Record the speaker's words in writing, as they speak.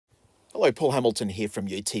Hello, Paul Hamilton here from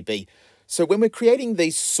UTB. So when we're creating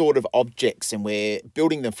these sort of objects and we're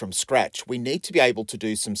building them from scratch, we need to be able to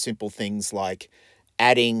do some simple things like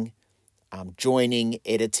adding, joining,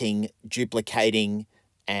 editing, duplicating,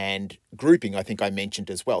 and grouping, I think I mentioned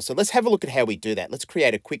as well. So let's have a look at how we do that. Let's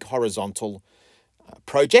create a quick horizontal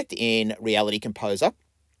project in Reality Composer.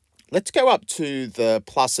 Let's go up to the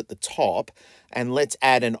plus at the top and let's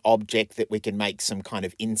add an object that we can make some kind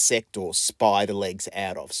of insect or spider legs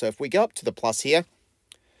out of. So if we go up to the plus here,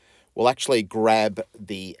 we'll actually grab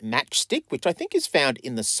the matchstick, which I think is found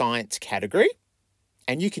in the science category.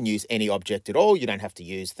 And you can use any object at all. You don't have to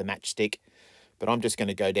use the matchstick, but I'm just going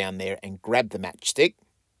to go down there and grab the matchstick.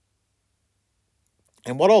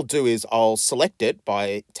 And what I'll do is I'll select it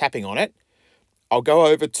by tapping on it. I'll go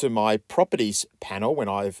over to my properties panel when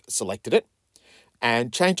I've selected it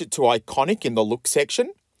and change it to iconic in the look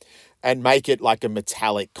section and make it like a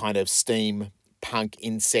metallic kind of steampunk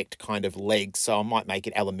insect kind of leg. So I might make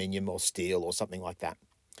it aluminium or steel or something like that.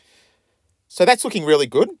 So that's looking really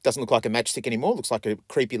good. Doesn't look like a matchstick anymore. Looks like a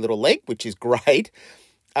creepy little leg, which is great.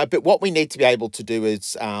 But what we need to be able to do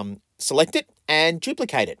is select it and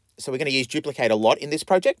duplicate it. So we're going to use duplicate a lot in this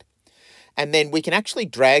project. And then we can actually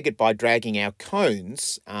drag it by dragging our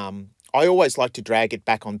cones. I always like to drag it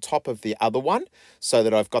back on top of the other one so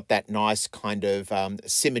that I've got that nice kind of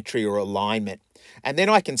symmetry or alignment. And then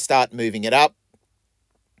I can start moving it up.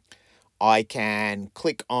 I can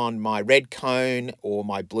click on my red cone or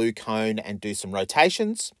my blue cone and do some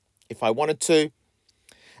rotations if I wanted to.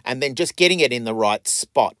 And then just getting it in the right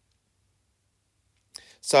spot.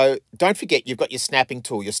 So don't forget, you've got your snapping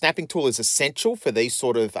tool. Your snapping tool is essential for these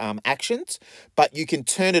sort of actions, but you can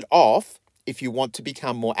turn it off if you want to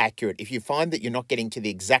become more accurate. If you find that you're not getting to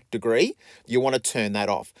the exact degree, you want to turn that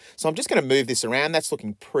off. So I'm just going to move this around. That's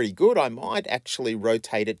looking pretty good. I might actually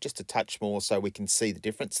rotate it just a touch more so we can see the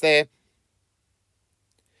difference there.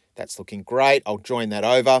 That's looking great. I'll join that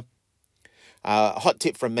over. A hot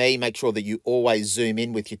tip from me, make sure that you always zoom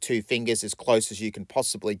in with your two fingers as close as you can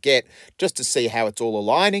possibly get, just to see how it's all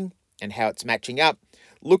aligning and how it's matching up.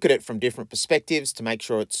 Look at it from different perspectives to make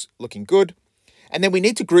sure it's looking good. And then we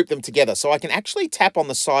need to group them together. So I can actually tap on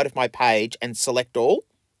the side of my page and select all.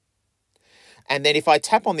 And then if I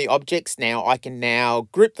tap on the objects now, I can now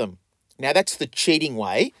group them. Now that's the cheating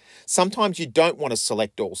way. Sometimes you don't want to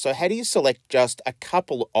select all. So how do you select just a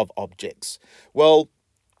couple of objects? Well,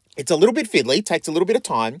 it's a little bit fiddly, takes a little bit of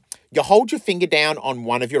time. You hold your finger down on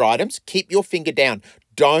one of your items, keep your finger down,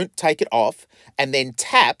 don't take it off, and then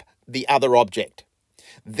tap the other object.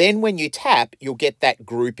 Then when you tap, you'll get that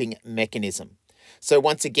grouping mechanism. So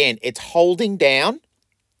once again, it's holding down,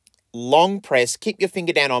 long press, keep your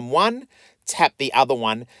finger down on one, tap the other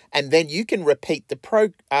one, and then you can repeat the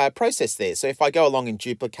process there. So if I go along and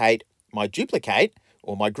duplicate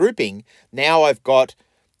or my grouping, now I've got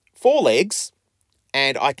 4 legs,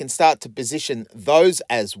 and I can start to position those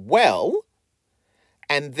as well.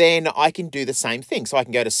 And then I can do the same thing. So I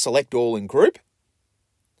can go to select all and group.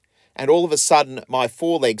 And all of a sudden, my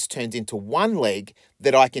 4 legs turns into 1 leg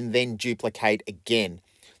that I can then duplicate again.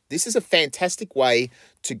 This is a fantastic way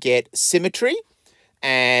to get symmetry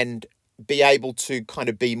and be able to kind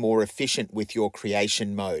of be more efficient with your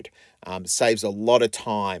creation mode. Saves a lot of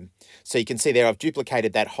time. So you can see there I've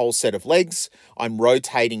duplicated that whole set of legs. I'm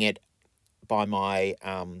rotating it by my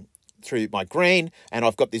through my green, and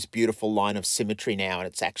I've got this beautiful line of symmetry now, and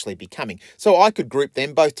it's actually becoming. So I could group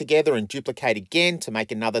them both together and duplicate again to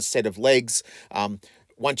make another set of legs.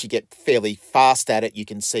 Once you get fairly fast at it, you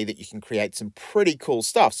can see that you can create some pretty cool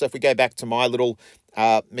stuff. So if we go back to my little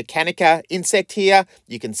Mechanica insect here,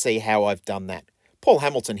 you can see how I've done that. Paul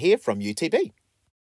Hamilton here from UTB.